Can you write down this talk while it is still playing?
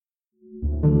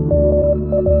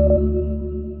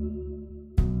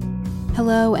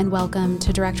Hello and welcome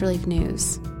to Direct Relief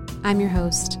News. I'm your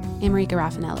host, America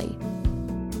Raffinelli.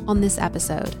 On this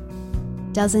episode,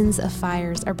 dozens of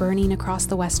fires are burning across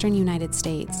the western United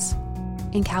States.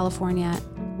 In California,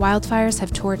 wildfires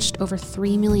have torched over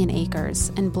 3 million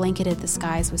acres and blanketed the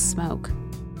skies with smoke.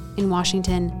 In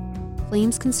Washington,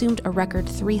 flames consumed a record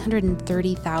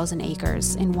 330,000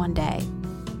 acres in one day.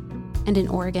 And in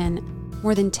Oregon,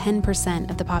 more than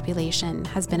 10% of the population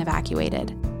has been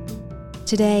evacuated.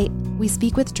 Today, we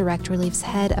speak with Direct Relief's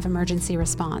head of emergency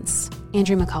response,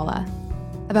 Andrew MacCalla,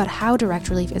 about how Direct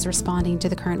Relief is responding to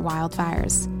the current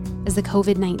wildfires as the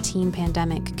Covid-19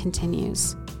 pandemic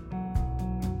continues.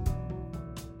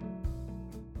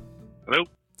 Hello?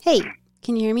 Hey,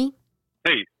 can you hear me?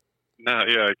 Hey. Yeah,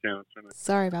 I can.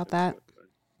 Sorry about that.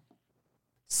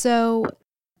 So,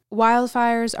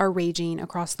 wildfires are raging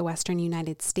across the western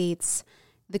United States.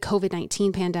 The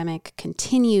COVID-19 pandemic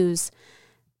continues.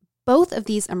 Both of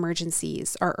these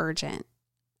emergencies are urgent.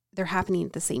 They're happening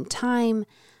at the same time.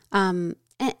 And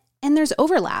there's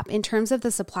overlap in terms of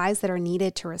the supplies that are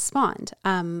needed to respond,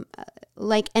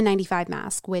 like N95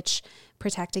 mask, which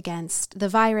protect against the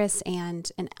virus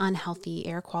and an unhealthy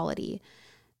air quality.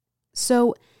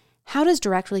 So how does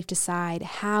Direct Relief decide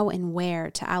how and where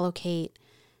to allocate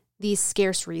these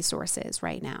scarce resources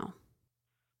right now?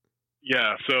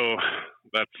 Yeah, so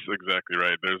that's exactly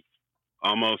right. There's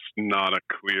almost not a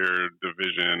clear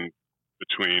division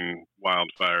between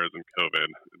wildfires and COVID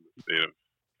in the state of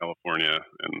California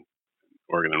and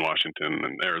Oregon and Washington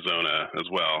and Arizona as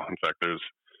well. In fact, there's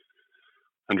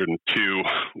 102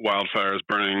 wildfires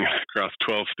burning across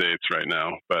 12 states right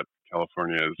now, but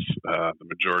California is the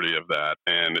majority of that.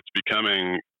 And it's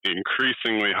becoming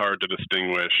increasingly hard to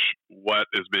distinguish what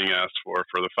is being asked for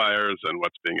the fires and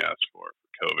what's being asked for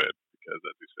COVID, because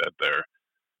as you said, they're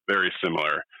very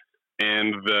similar.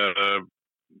 And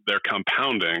they're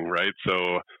compounding, right?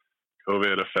 So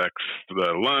COVID affects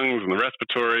the lungs and the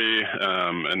respiratory,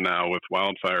 and now with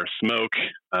wildfire smoke,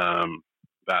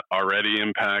 that already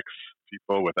impacts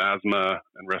people with asthma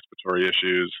and respiratory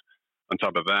issues. On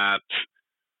top of that,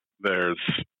 there's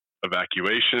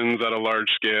evacuations at a large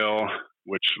scale,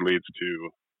 which leads to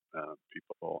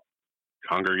people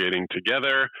congregating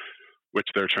together, which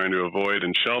they're trying to avoid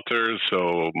in shelters.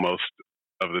 So most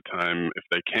of the time, if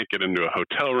they can't get into a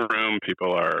hotel room,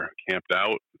 people are camped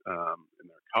out in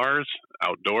their cars,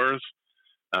 outdoors,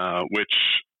 which,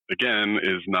 again,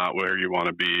 is not where you want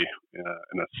to be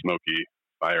in a smoky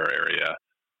fire area.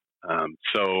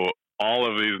 So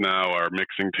all of these now are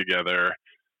mixing together,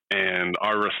 and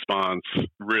our response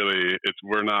really,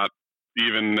 we're not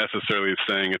even necessarily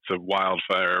saying it's a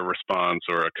wildfire response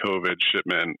or a COVID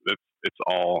shipment. It's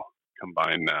all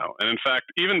combined now. And in fact,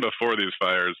 even before these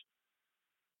fires,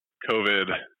 COVID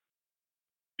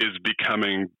is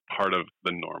becoming part of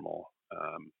the normal.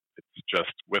 It's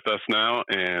just with us now,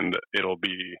 and it'll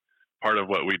be part of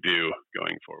what we do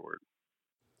going forward.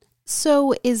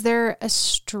 So is there a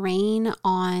strain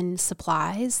on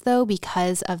supplies, though,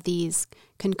 because of these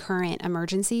concurrent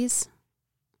emergencies?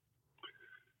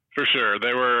 For sure.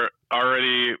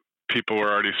 People were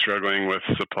already struggling with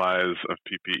supplies of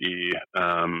PPE.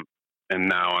 And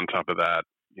now on top of that,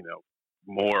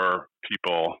 more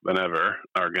people than ever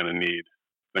are going to need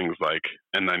things like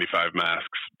N95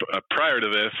 masks. Prior to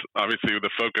this, obviously the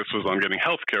focus was on getting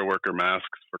healthcare worker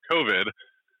masks for COVID.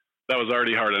 That was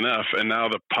already hard enough. And now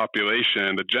the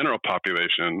general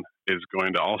population is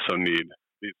going to also need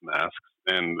these masks.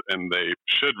 And they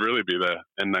should really be the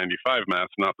N95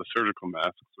 masks, not the surgical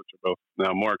masks, which are both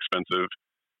now more expensive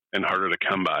and harder to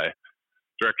come by.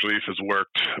 Direct Relief has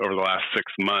worked over the last 6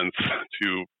 months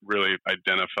to really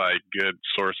identify good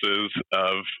sources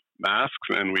of masks,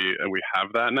 and we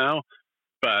have that now.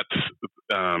 But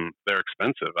they're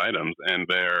expensive items, and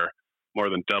they're more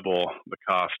than double the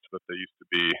cost that they used to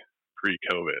be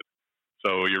pre-COVID.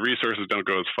 So your resources don't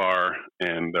go as far,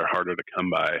 and they're harder to come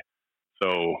by.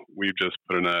 So we've just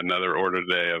put in another order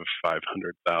today of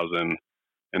 500,000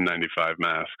 N95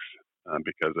 masks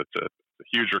because it's a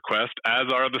huge request,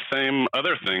 as are the same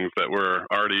other things that were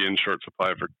already in short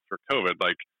supply for COVID,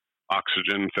 like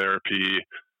oxygen therapy,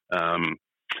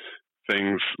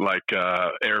 things like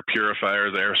air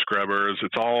purifiers, air scrubbers.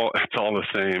 It's all the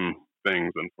same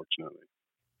things, unfortunately.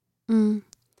 Mm.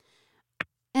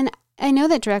 And I know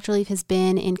that Direct Relief has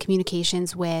been in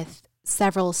communications with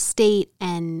several state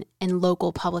and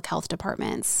local public health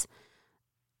departments.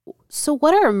 So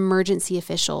what are emergency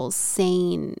officials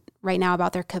saying right now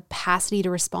about their capacity to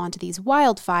respond to these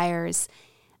wildfires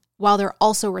while they're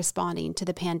also responding to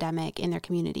the pandemic in their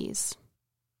communities?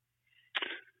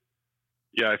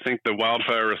 Yeah, I think the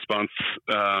wildfire response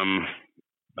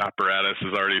apparatus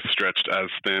is already stretched as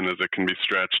thin as it can be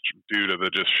stretched due to the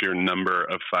just sheer number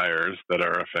of fires that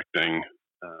are affecting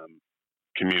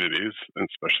communities,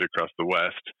 especially across the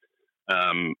West.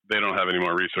 They don't have any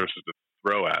more resources to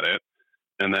throw at it.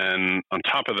 And then on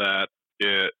top of that,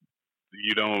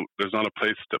 there's not a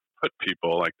place to put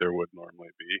people like there would normally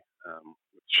be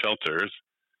with shelters.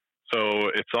 So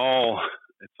it's all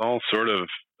sort of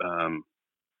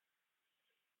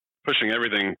pushing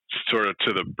everything sort of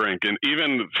to the brink. And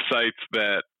even sites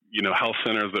that, health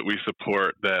centers that we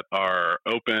support that are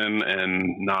open and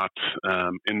not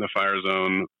in the fire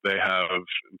zone, they have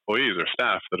employees or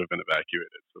staff that have been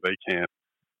evacuated. So they can't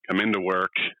come into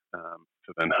work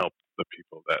to then help the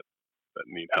people that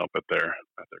need help at their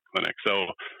clinic. So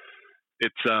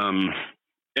it's,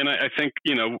 and I think,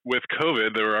 with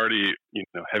COVID, there were already,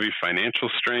 heavy financial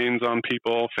strains on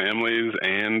people, families,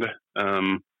 and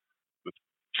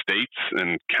states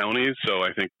and counties. So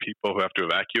I think people who have to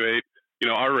evacuate,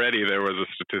 already there was a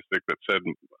statistic that said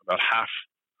about half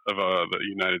of the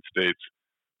United States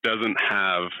doesn't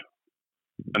have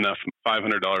enough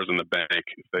 $500 in the bank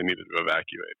if they needed to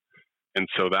evacuate. And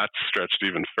so that's stretched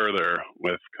even further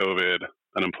with COVID,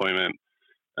 unemployment,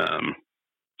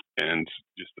 and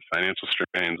just the financial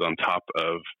strains on top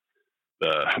of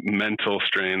the mental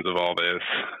strains of all this.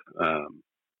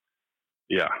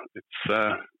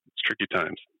 It's tricky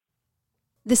times.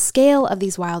 The scale of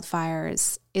these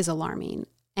wildfires is alarming,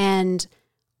 and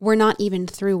we're not even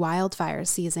through wildfire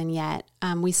season yet.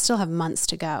 We still have months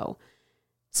to go.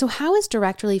 So how is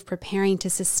Direct Relief preparing to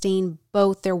sustain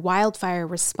both their wildfire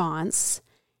response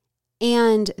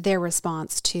and their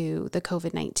response to the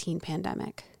COVID-19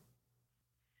 pandemic?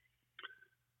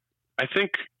 I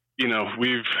think,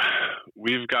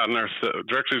 we've gotten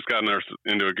Direct Relief's gotten us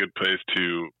into a good place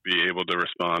to be able to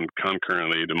respond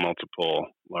concurrently to multiple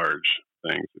large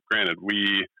things. Granted,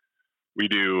 we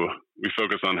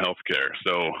focus on healthcare,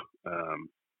 so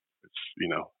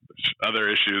there's other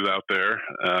issues out there,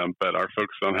 but our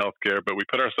focus on healthcare. But we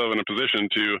put ourselves in a position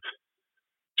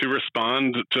to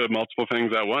respond to multiple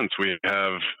things at once. We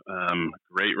have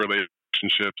great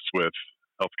relationships with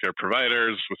healthcare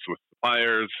providers, with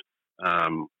suppliers.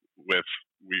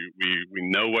 We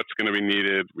know what's going to be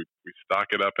needed. We stock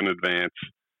it up in advance,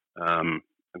 and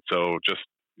so just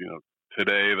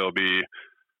today there'll be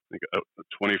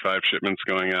 25 shipments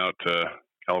going out to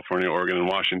California, Oregon, and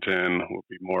Washington. Will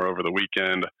be more over the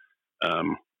weekend.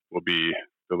 We'll be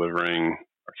delivering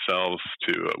ourselves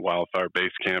to a wildfire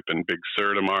base camp in Big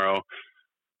Sur tomorrow,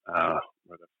 where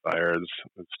there's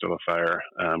still a fire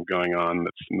going on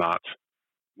that's not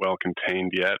well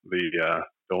contained yet, the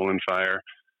Dolan fire.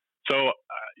 So,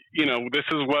 this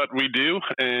is what we do,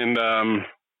 and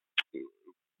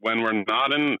when we're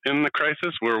not in the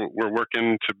crisis, we're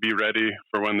working to be ready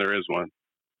for when there is one.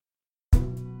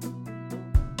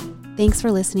 Thanks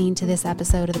for listening to this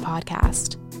episode of the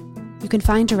podcast. You can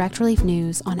find Direct Relief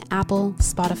News on Apple,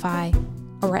 Spotify,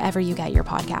 or wherever you get your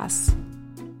podcasts.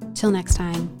 Till next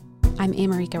time, I'm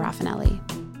America Raffinelli.